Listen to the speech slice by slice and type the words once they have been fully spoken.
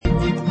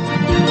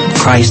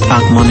Christ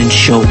Admonish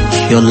Show.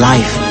 Your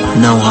life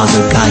now has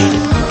a guide.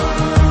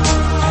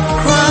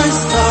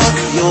 Christ Talk,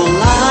 your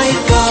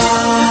life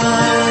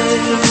guide.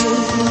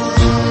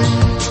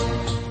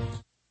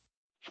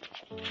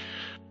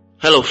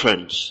 Hello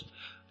friends.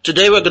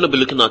 Today we're going to be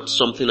looking at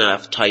something I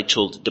have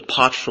titled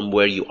Depart from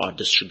where you are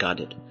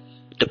disregarded.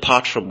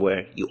 Depart from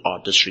where you are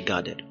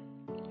disregarded.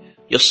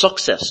 Your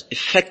success,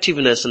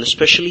 effectiveness, and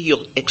especially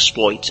your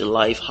exploits in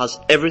life has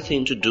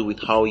everything to do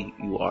with how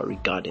you are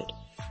regarded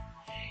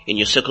in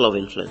your circle of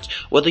influence,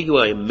 whether you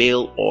are a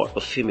male or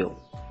a female.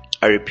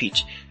 I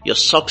repeat, your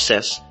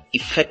success,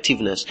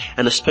 effectiveness,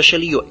 and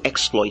especially your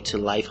exploits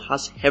in life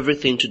has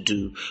everything to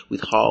do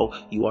with how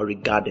you are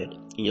regarded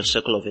in your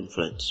circle of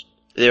influence.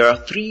 There are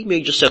three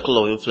major circles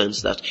of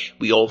influence that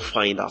we all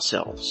find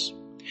ourselves: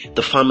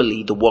 the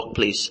family, the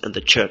workplace, and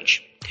the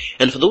church.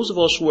 And for those of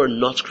us who are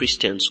not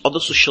Christians, other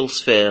social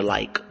sphere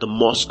like the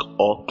mosque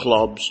or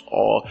clubs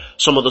or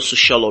some other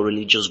social or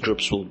religious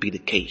groups will be the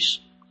case.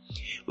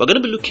 We're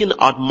going to be looking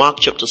at Mark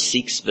chapter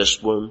 6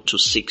 verse 1 to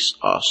 6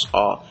 as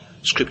our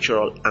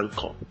scriptural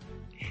anchor.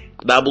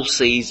 The Bible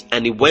says,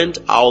 "And he went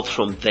out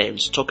from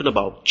thence," talking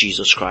about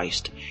Jesus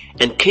Christ,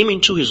 "and came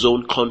into his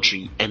own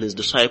country, and his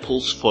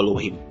disciples followed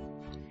him.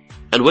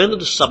 And when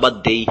the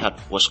Sabbath day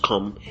was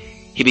come,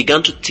 he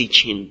began to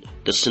teach in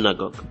the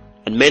synagogue.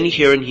 And many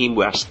hearing him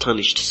were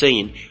astonished,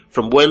 saying,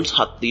 From whence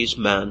hath this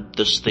man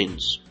these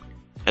things?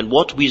 And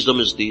what wisdom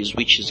is this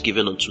which is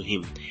given unto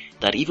him,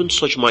 that even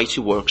such mighty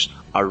works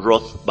are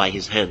wrought by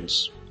his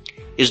hands?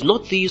 Is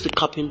not this the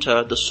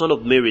carpenter, the son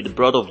of Mary, the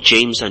brother of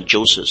James and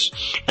Joseph,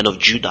 and of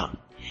Judah,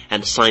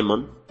 and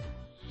Simon?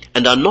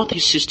 And are not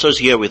his sisters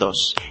here with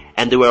us?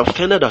 And they were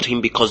offended at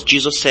him, because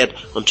Jesus said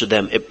unto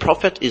them, A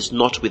prophet is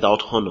not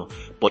without honor,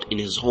 but in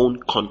his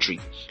own country,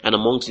 and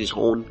amongst his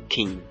own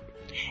king,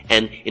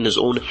 and in his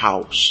own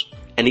house.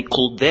 And he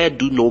could there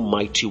do no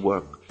mighty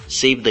work,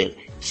 save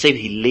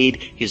he laid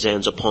his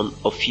hands upon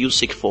a few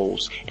sick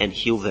folks and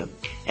healed them.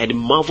 And he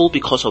marveled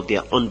because of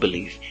their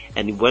unbelief,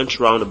 and he went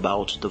round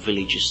about the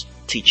villages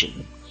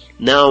teaching."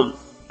 Now,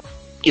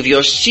 if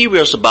you're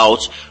serious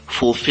about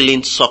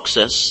fulfilling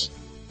success,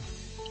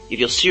 if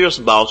you're serious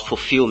about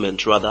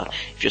fulfillment rather,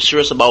 if you're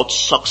serious about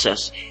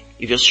success,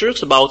 if you're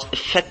serious about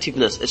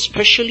effectiveness,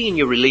 especially in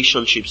your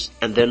relationships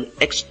and then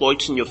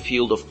exploits in your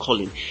field of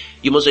calling,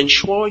 you must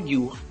ensure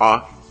you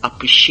are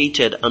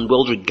appreciated and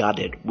well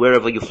regarded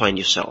wherever you find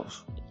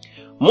yourself.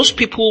 Most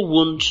people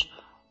won't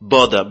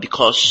bother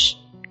because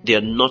they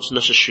are not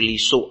necessarily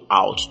so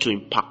out to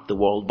impact the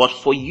world. But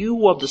for you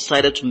who have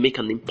decided to make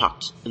an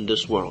impact in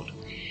this world,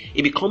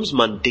 it becomes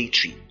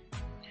mandatory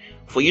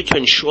for you to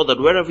ensure that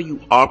wherever you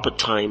are per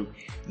time,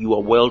 you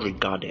are well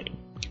regarded.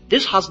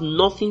 This has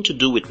nothing to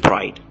do with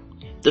pride.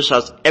 This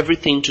has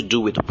everything to do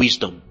with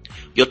wisdom.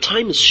 Your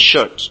time is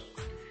short.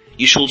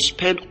 You should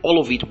spend all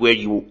of it where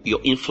your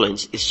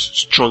influence is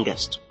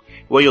strongest,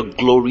 where your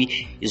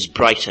glory is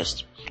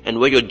brightest, and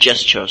where your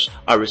gestures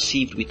are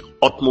received with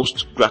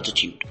utmost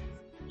gratitude.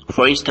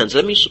 For instance,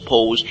 let me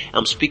suppose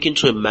I'm speaking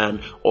to a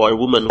man or a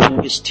woman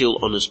who is still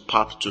on his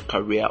path to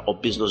career or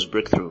business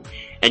breakthrough,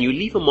 and you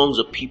live amongst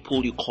the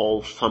people you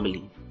call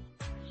family.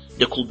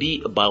 They could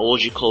be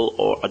biological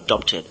or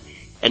adopted,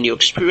 and your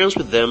experience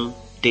with them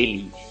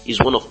daily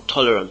is one of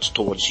tolerance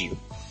towards you.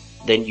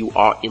 Then you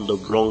are in the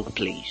wrong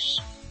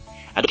place.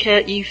 I don't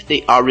care if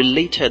they are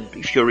related,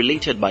 if you're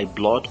related by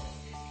blood,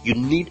 you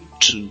need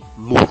to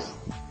move.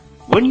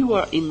 When you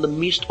are in the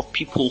midst of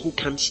people who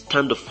can't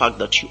stand the fact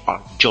that you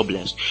are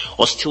jobless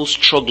or still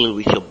struggling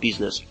with your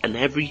business, and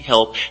every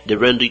help they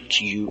render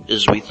to you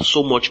is with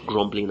so much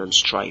grumbling and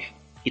strife,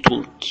 it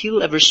will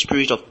kill every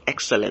spirit of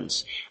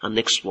excellence and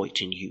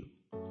exploit in you.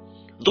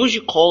 Those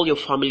you call your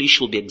family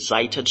should be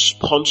excited,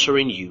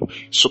 sponsoring you,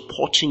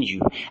 supporting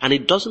you, and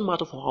it doesn't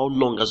matter for how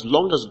long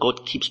as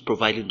God keeps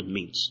providing the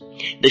means.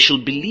 They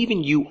should believe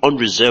in you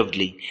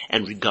unreservedly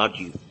and regard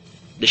you.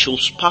 They should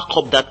spark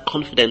up that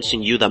confidence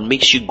in you that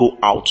makes you go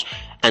out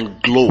and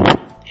glow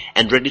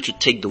and ready to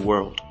take the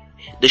world.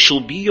 They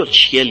should be your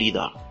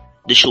cheerleader.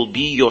 They should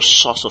be your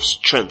source of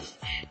strength.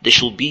 They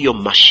should be your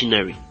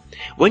machinery.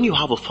 When you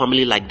have a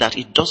family like that,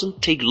 it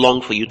doesn't take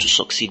long for you to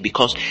succeed,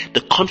 because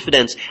the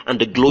confidence and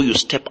the glow you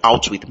step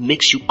out with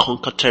makes you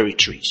conquer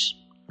territories.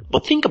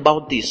 But think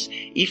about this,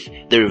 if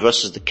the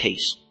reverse is the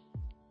case.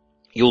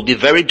 You'll be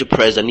very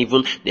depressed, and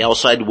even the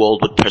outside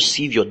world would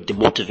perceive your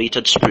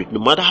demotivated spirit, no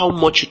matter how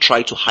much you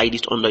try to hide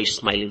it under a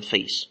smiling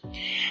face.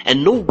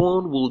 And no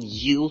one will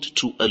yield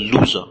to a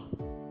loser.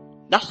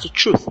 That's the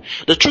truth.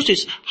 The truth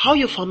is, how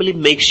your family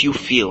makes you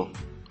feel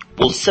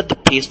will set the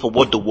pace for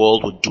what the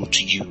world will do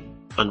to you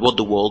and what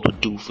the world will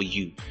do for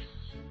you.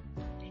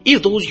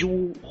 If those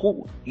who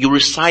you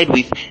reside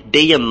with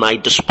day and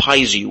night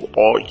despise you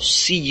or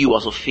see you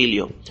as a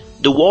failure,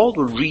 the world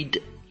will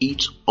read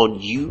it on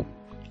you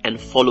and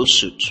follow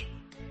suit.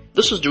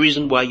 This is the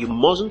reason why you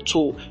mustn't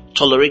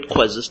tolerate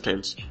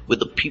coexistence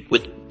with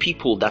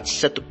people that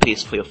set the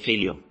pace for your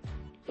failure.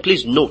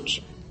 Please note,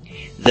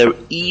 there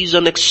is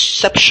an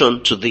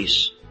exception to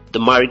this: the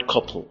married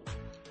couple.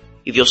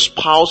 If your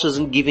spouse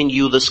isn't giving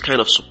you this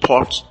kind of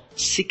support,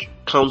 seek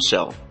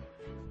counsel.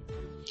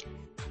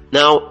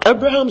 Now,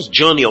 Abraham's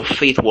journey of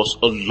faith was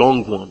a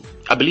long one.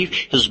 I believe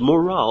his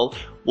morale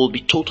will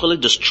be totally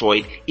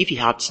destroyed if he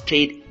had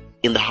stayed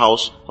in the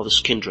house of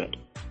his kindred.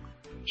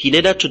 He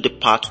needed to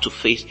depart to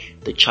face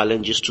the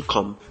challenges to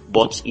come,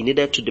 but he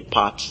needed to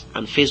depart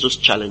and face those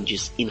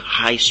challenges in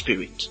high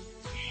spirit.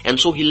 And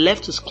so he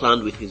left his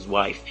clan with his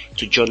wife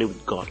to journey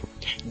with God.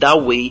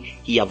 That way,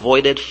 he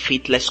avoided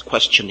faithless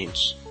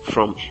questionings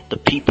from the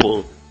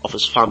people of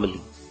his family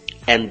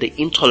and the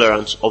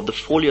intolerance of the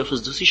folly of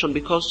his decision,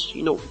 because,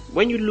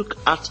 when you look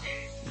at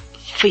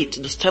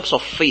faith, the steps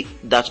of faith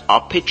that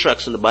our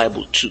patriarchs in the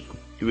Bible took,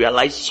 you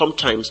realize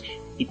sometimes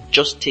it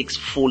just takes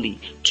folly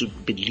to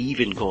believe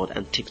in God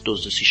and take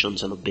those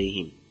decisions and obey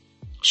Him.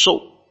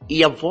 So,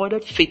 he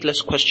avoided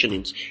faithless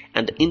questionings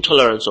and the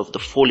intolerance of the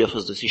folly of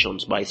his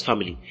decisions by his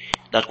family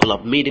that could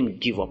have made him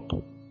give up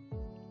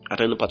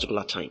at any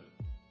particular time.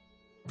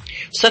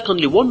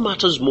 Secondly, what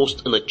matters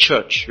most in a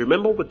church?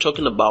 Remember, we're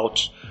talking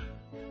about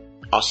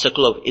our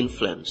circle of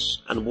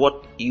influence and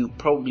what you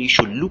probably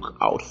should look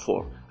out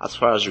for as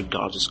far as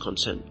regard is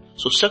concerned.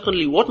 So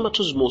secondly, what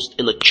matters most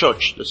in a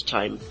church this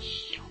time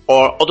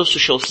or other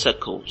social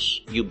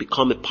circles you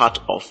become a part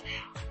of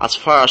as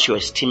far as your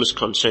esteem is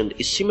concerned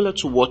is similar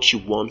to what you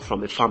want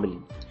from a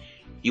family.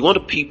 You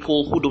want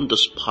people who don't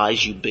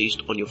despise you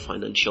based on your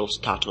financial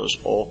status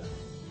or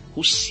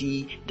who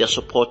see their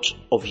support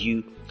of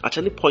you at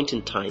any point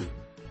in time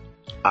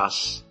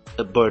as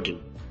a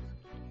burden.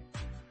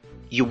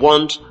 You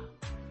want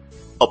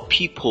a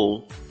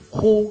people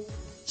who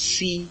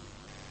see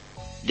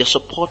their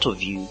support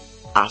of you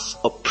as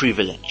a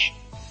privilege.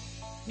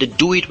 They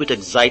do it with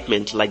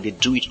excitement like they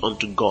do it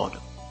unto God.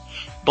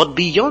 But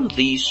beyond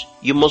this,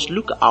 you must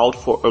look out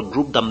for a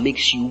group that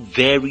makes you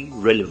very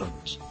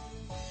relevant.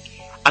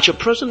 At your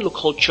present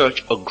local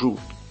church or group,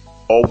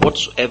 or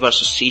whatsoever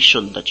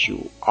association that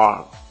you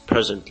are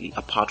presently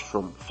apart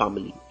from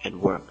family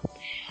and work,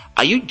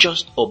 are you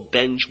just a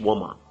bench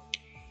warmer?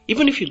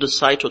 Even if you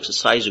decide to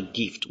exercise your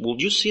gift, will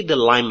you see the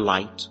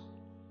limelight?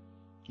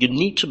 You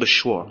need to be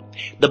sure.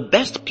 The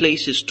best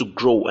places to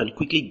grow and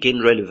quickly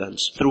gain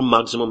relevance through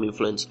maximum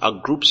influence are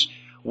groups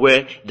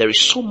where there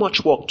is so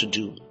much work to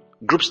do.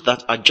 Groups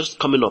that are just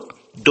coming up,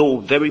 though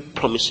very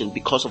promising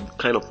because of the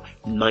kind of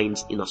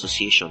minds in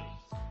association.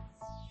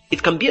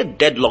 It can be a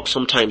deadlock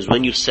sometimes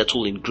when you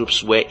settle in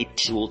groups where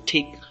it will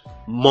take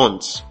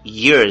months,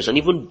 years, and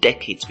even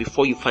decades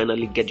before you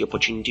finally get the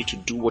opportunity to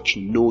do what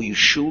you know you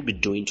should be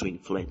doing to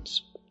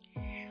influence.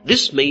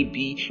 This may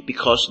be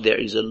because there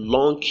is a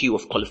long queue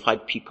of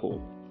qualified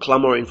people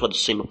clamoring for the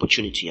same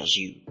opportunity as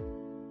you.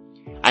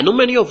 I know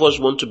many of us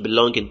want to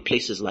belong in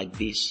places like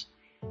this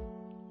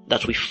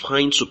that we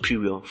find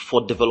superior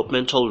for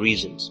developmental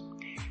reasons.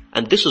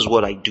 And this is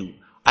what I do.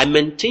 I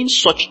maintain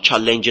such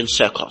challenging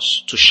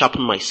circles to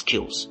sharpen my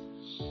skills.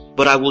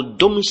 But I will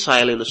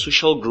domicile in a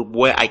social group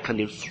where I can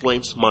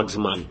influence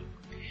maximally.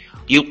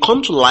 You'll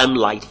come to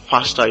limelight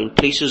faster in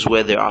places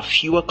where there are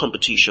fewer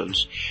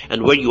competitions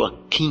and where you are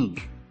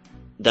king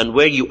than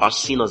where you are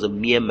seen as a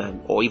mere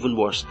man or even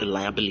worse, a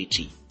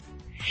liability.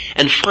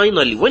 And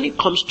finally, when it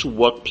comes to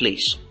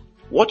workplace,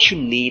 what you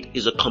need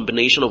is a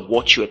combination of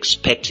what you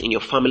expect in your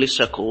family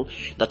circle,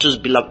 that is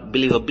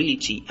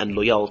believability and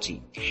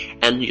loyalty,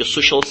 and your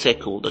social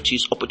circle, that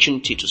is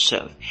opportunity to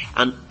serve.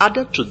 And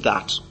added to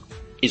that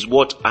is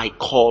what I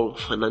call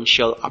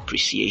financial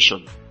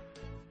appreciation.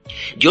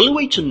 The only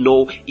way to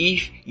know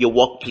if your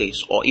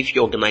workplace or if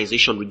your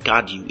organization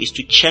regard you is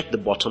to check the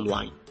bottom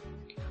line.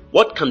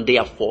 What can they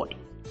afford?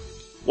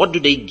 What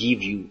do they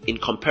give you in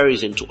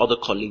comparison to other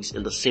colleagues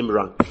in the same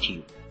rank with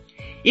you?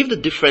 If the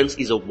difference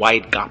is a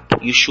wide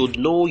gap, you should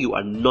know you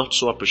are not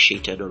so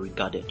appreciated or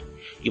regarded.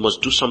 You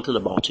must do something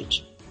about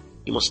it.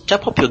 You must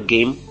step up your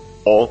game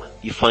or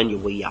you find your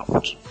way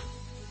out.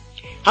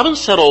 Having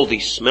said all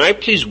this, may I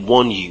please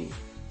warn you,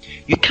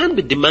 you can't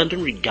be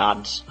demanding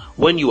regards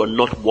when you are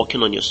not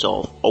working on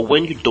yourself or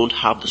when you don't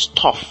have the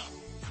stuff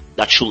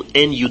that should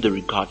earn you the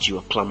regards you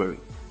are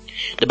clamoring.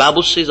 The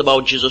Bible says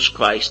about Jesus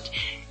Christ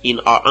in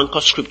our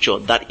anchor scripture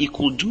that he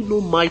could do no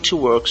mighty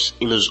works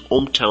in his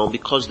hometown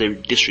because they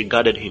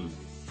disregarded him.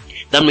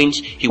 That means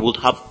he will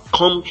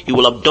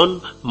have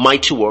done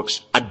mighty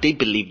works had they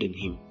believed in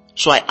him.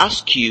 So I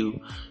ask you,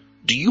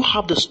 do you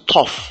have the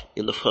stuff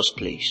in the first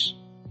place?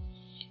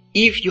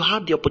 If you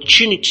had the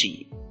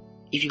opportunity,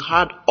 if you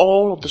had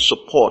all of the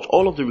support,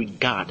 all of the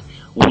regard,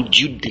 would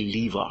you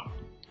deliver?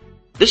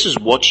 This is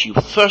what you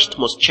first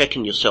must check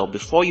in yourself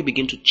before you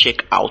begin to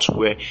check out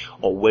where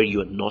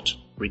you are not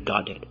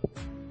regarded.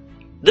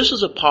 This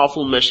is a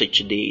powerful message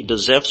today. It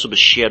deserves to be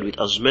shared with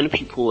as many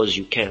people as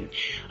you can,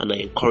 and I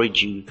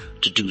encourage you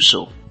to do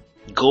so.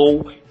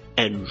 Go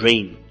and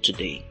reign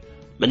today.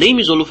 My name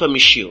is Olufemi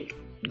Shield.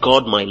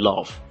 God my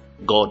love,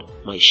 God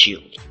my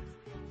shield.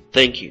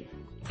 Thank you,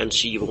 and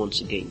see you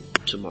once again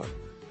tomorrow.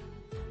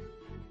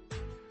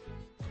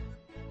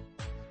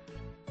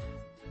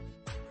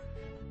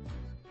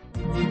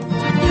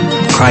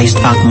 Christ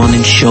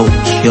Admonishes Show.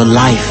 Your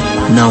life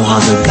now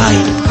has a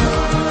guide.